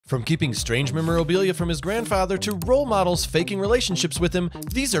From keeping strange memorabilia from his grandfather to role models faking relationships with him,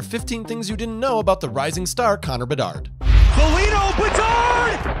 these are 15 things you didn't know about the rising star Connor Bedard.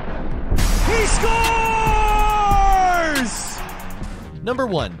 Bedard! He scores! Number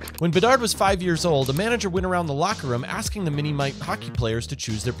 1. When Bedard was 5 years old, a manager went around the locker room asking the mini-mite hockey players to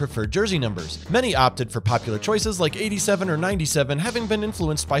choose their preferred jersey numbers. Many opted for popular choices like 87 or 97, having been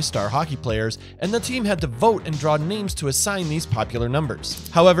influenced by star hockey players, and the team had to vote and draw names to assign these popular numbers.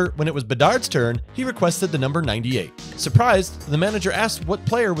 However, when it was Bedard's turn, he requested the number 98. Surprised, the manager asked what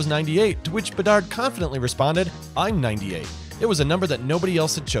player was 98, to which Bedard confidently responded, "I'm 98." It was a number that nobody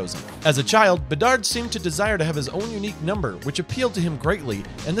else had chosen. As a child, Bedard seemed to desire to have his own unique number, which appealed to him greatly,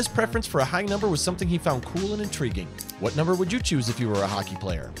 and this preference for a high number was something he found cool and intriguing. What number would you choose if you were a hockey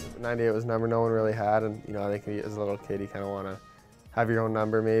player? 98 was a number no one really had, and I think as a little kid you kind of want to have your own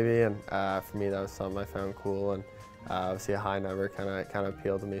number maybe, and for me that was something I found cool, and obviously a high number kind of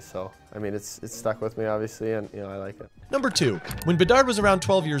appealed to me, so I mean it's stuck with me obviously, and I like it. Number 2. When Bedard was around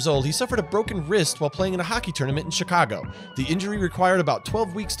 12 years old, he suffered a broken wrist while playing in a hockey tournament in Chicago. The injury required about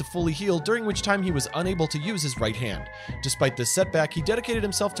 12 weeks to fully heal, during which time he was unable to use his right hand. Despite this setback, he dedicated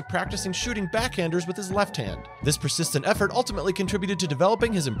himself to practicing shooting backhanders with his left hand. This persistent effort ultimately contributed to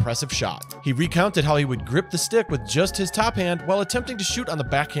developing his impressive shot. He recounted how he would grip the stick with just his top hand while attempting to shoot on the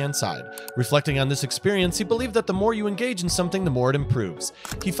backhand side. Reflecting on this experience, he believed that the more you engage in something, the more it improves.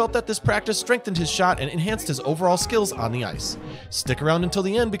 He felt that this practice strengthened his shot and enhanced his overall skills on the ice. Stick around until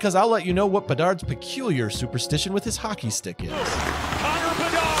the end because I'll let you know what Bedard's peculiar superstition with his hockey stick is. Connor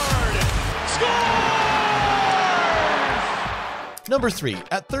Bedard scores! Number 3.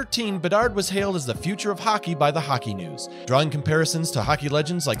 At 13, Bedard was hailed as the future of hockey by the Hockey News. Drawing comparisons to hockey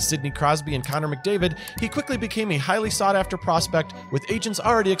legends like Sidney Crosby and Connor McDavid, he quickly became a highly sought-after prospect, with agents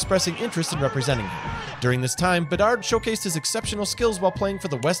already expressing interest in representing him. During this time, Bedard showcased his exceptional skills while playing for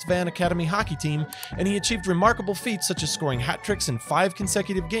the West Van Academy hockey team, and he achieved remarkable feats such as scoring hat tricks in 5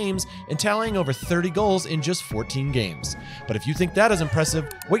 consecutive games and tallying over 30 goals in just 14 games. But if you think that is impressive,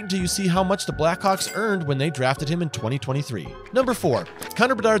 wait until you see how much the Blackhawks earned when they drafted him in 2023. Number 4.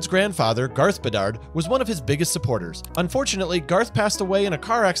 Connor Bedard's grandfather, Garth Bedard, was one of his biggest supporters. Unfortunately, Garth passed away in a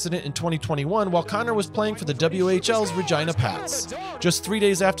car accident in 2021 while Connor was playing for the WHL's Regina Pats. Just 3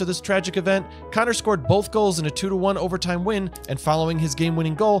 days after this tragic event, Connor scored both goals in a 2-1 overtime win, and following his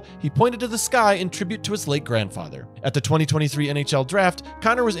game-winning goal, he pointed to the sky in tribute to his late grandfather. At the 2023 NHL Draft,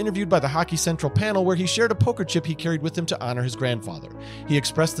 Connor was interviewed by the Hockey Central panel where he shared a poker chip he carried with him to honor his grandfather. He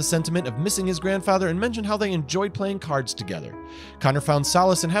expressed the sentiment of missing his grandfather and mentioned how they enjoyed playing cards together. Connor found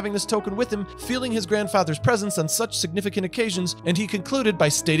solace in having this token with him, feeling his grandfather's presence on such significant occasions, and he concluded by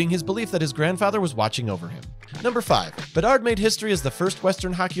stating his belief that his grandfather was watching over him. Number 5. Bedard made history as the first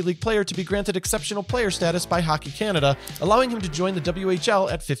Western Hockey League player to be granted exceptional player status by Hockey Canada, allowing him to join the WHL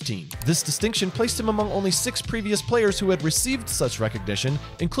at 15. This distinction placed him among only 6 previous players who had received such recognition,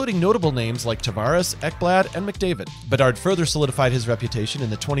 including notable names like Tavares, Ekblad, and McDavid. Bedard further solidified his reputation in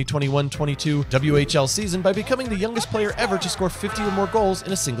the 2021-22 WHL season by becoming the youngest player ever to score 50 or more goals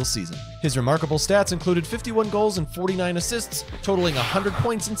in a single season. His remarkable stats included 51 goals and 49 assists, totaling 100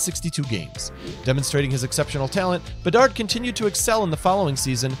 points in 62 games. Demonstrating his exceptional talent, Bedard continued to excel in the following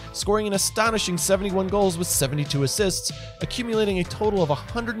season, scoring an astonishing 71 goals with 72 assists, accumulating a total of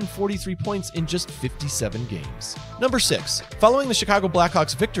 143 points in just 57 games. Number 6. Following the Chicago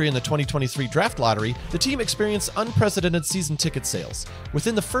Blackhawks' victory in the 2023 draft lottery, the team experienced unprecedented season ticket sales.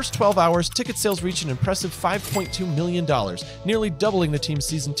 Within the first 12 hours, ticket sales reached an impressive $5.2 million, nearly doubling the team's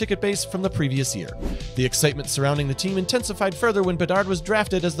season ticket base from the previous year. The excitement surrounding the team intensified further when Bedard was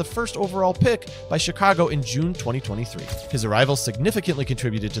drafted as the first overall pick by Chicago in June 2023. His arrival significantly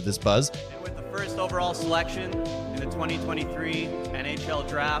contributed to this buzz. And with the first overall selection in the 2023 NHL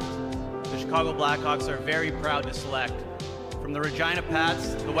Draft, the Chicago Blackhawks are very proud to select from the Regina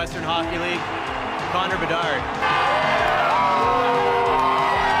Pats, the Western Hockey League, Connor Bedard.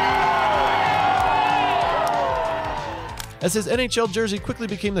 As his NHL jersey quickly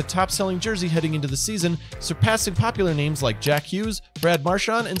became the top-selling jersey heading into the season, surpassing popular names like Jack Hughes, Brad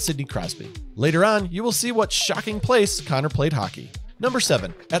Marchand, and Sidney Crosby. Later on, you will see what shocking place Connor played hockey. Number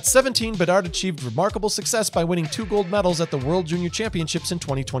 7. At 17, Bedard achieved remarkable success by winning 2 gold medals at the World Junior Championships in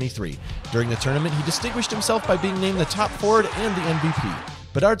 2023. During the tournament, he distinguished himself by being named the top forward and the MVP.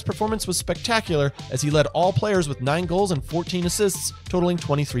 Bedard's performance was spectacular as he led all players with 9 goals and 14 assists, totaling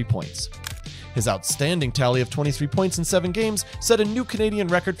 23 points. His outstanding tally of 23 points in 7 games set a new Canadian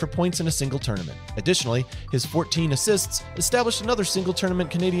record for points in a single tournament. Additionally, his 14 assists established another single tournament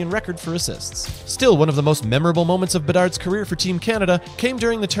Canadian record for assists. Still, one of the most memorable moments of Bedard's career for Team Canada came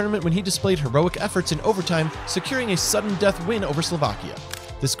during the tournament when he displayed heroic efforts in overtime, securing a sudden death win over Slovakia.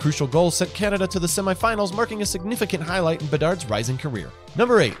 This crucial goal sent Canada to the semifinals, marking a significant highlight in Bedard's rising career.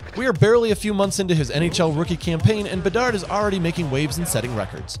 Number 8. We are barely a few months into his NHL rookie campaign, and Bedard is already making waves and setting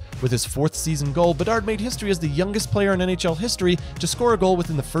records. With his 4th season goal, Bedard made history as the youngest player in NHL history to score a goal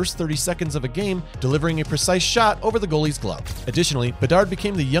within the first 30 seconds of a game, delivering a precise shot over the goalie's glove. Additionally, Bedard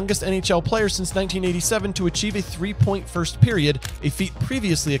became the youngest NHL player since 1987 to achieve a 3-point first period, a feat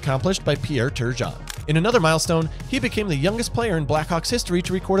previously accomplished by Pierre Turgeon. In another milestone, he became the youngest player in Blackhawks history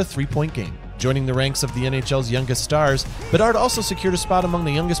to record a 3-point game. Joining the ranks of the NHL's youngest stars, Bedard also secured a spot among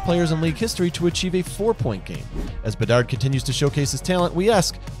the youngest players in league history to achieve a 4-point game. As Bedard continues to showcase his talent, we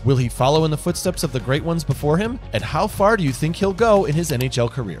ask, will he follow in the footsteps of the great ones before him? And how far do you think he'll go in his NHL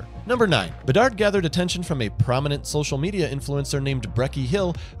career? Number 9. Bedard gathered attention from a prominent social media influencer named Brecky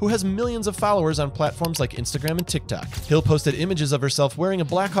Hill, who has millions of followers on platforms like Instagram and TikTok. Hill posted images of herself wearing a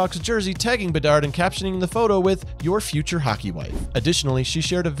Blackhawks jersey, tagging Bedard and captioning the photo with, "Your future hockey wife." Additionally, she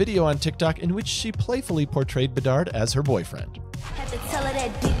shared a video on TikTok in which she playfully portrayed Bedard as her boyfriend. Had to tell her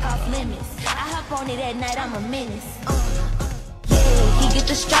that dick off limits. I hop on it at night, I'm a menace. Yeah, he get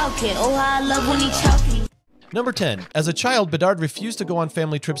the stroking. Oh, how I love when he choke me. Number 10. As a child, Bedard refused to go on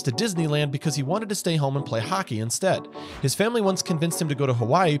family trips to Disneyland because he wanted to stay home and play hockey instead. His family once convinced him to go to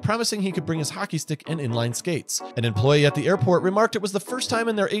Hawaii, promising he could bring his hockey stick and inline skates. An employee at the airport remarked it was the first time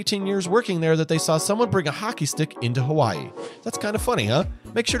in their 18 years working there that they saw someone bring a hockey stick into Hawaii. That's kind of funny, huh?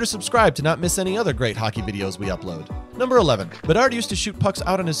 Make sure to subscribe to not miss any other great hockey videos we upload. Number 11. Bedard used to shoot pucks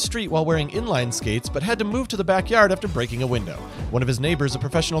out on his street while wearing inline skates, but had to move to the backyard after breaking a window. One of his neighbors, a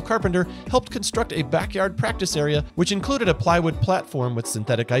professional carpenter, helped construct a backyard practice area, which included a plywood platform with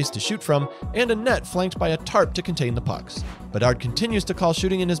synthetic ice to shoot from, and a net flanked by a tarp to contain the pucks. Bedard continues to call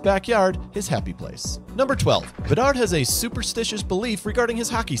shooting in his backyard his happy place. Number 12. Bedard has a superstitious belief regarding his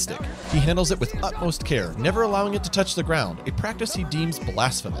hockey stick. He handles it with utmost care, never allowing it to touch the ground, a practice he deems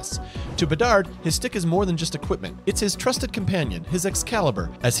blasphemous. To Bedard, his stick is more than just equipment. It's his trusted companion, his Excalibur,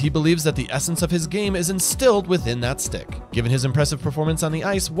 as he believes that the essence of his game is instilled within that stick. Given his impressive performance on the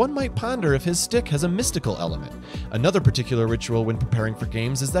ice, one might ponder if his stick has a mystical element. Another particular ritual when preparing for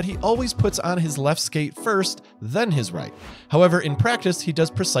games is that he always puts on his left skate first, then his right. However, in practice, he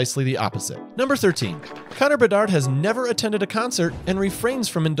does precisely the opposite. Number 13. Connor Bedard has never attended a concert and refrains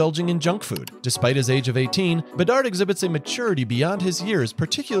from indulging in junk food. Despite his age of 18, Bedard exhibits a maturity beyond his years,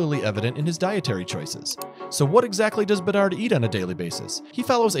 particularly evident in his dietary choices. So what exactly does Bedard eat on a daily basis? He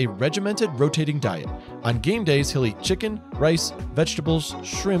follows a regimented, rotating diet. On game days, he'll eat chicken, rice, vegetables,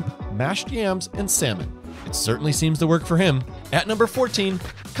 shrimp, mashed yams, and salmon. It certainly seems to work for him. At number 14,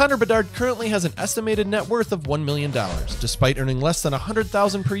 Connor Bedard currently has an estimated net worth of $1 million. Despite earning less than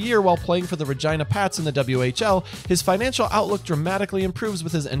 $100,000 per year while playing for the Regina Pats in the WHL, his financial outlook dramatically improves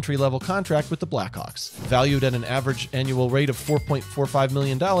with his entry-level contract with the Blackhawks. Valued at an average annual rate of $4.45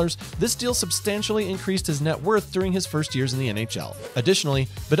 million, this deal substantially increased his net worth during his first years in the NHL. Additionally,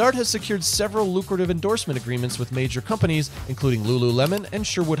 Bedard has secured several lucrative endorsement agreements with major companies, including Lululemon and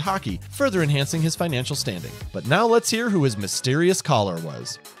Sherwood Hockey, further enhancing his financial standing. But now let's hear who his mysterious caller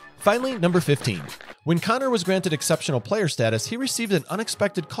was. Finally, number 15. When Connor was granted exceptional player status, he received an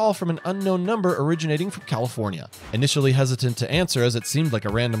unexpected call from an unknown number originating from California. Initially hesitant to answer as it seemed like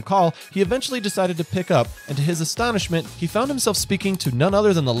a random call, he eventually decided to pick up, and to his astonishment, he found himself speaking to none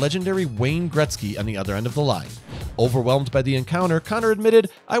other than the legendary Wayne Gretzky on the other end of the line. Overwhelmed by the encounter, Connor admitted,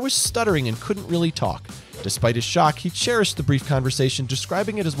 "I was stuttering and couldn't really talk." Despite his shock, he cherished the brief conversation,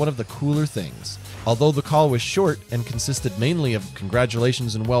 describing it as one of the cooler things. Although the call was short and consisted mainly of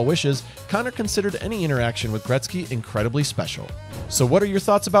congratulations and well wishes, Connor considered any interaction with Gretzky incredibly special. So what are your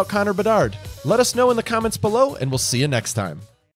thoughts about Connor Bedard? Let us know in the comments below, and we'll see you next time.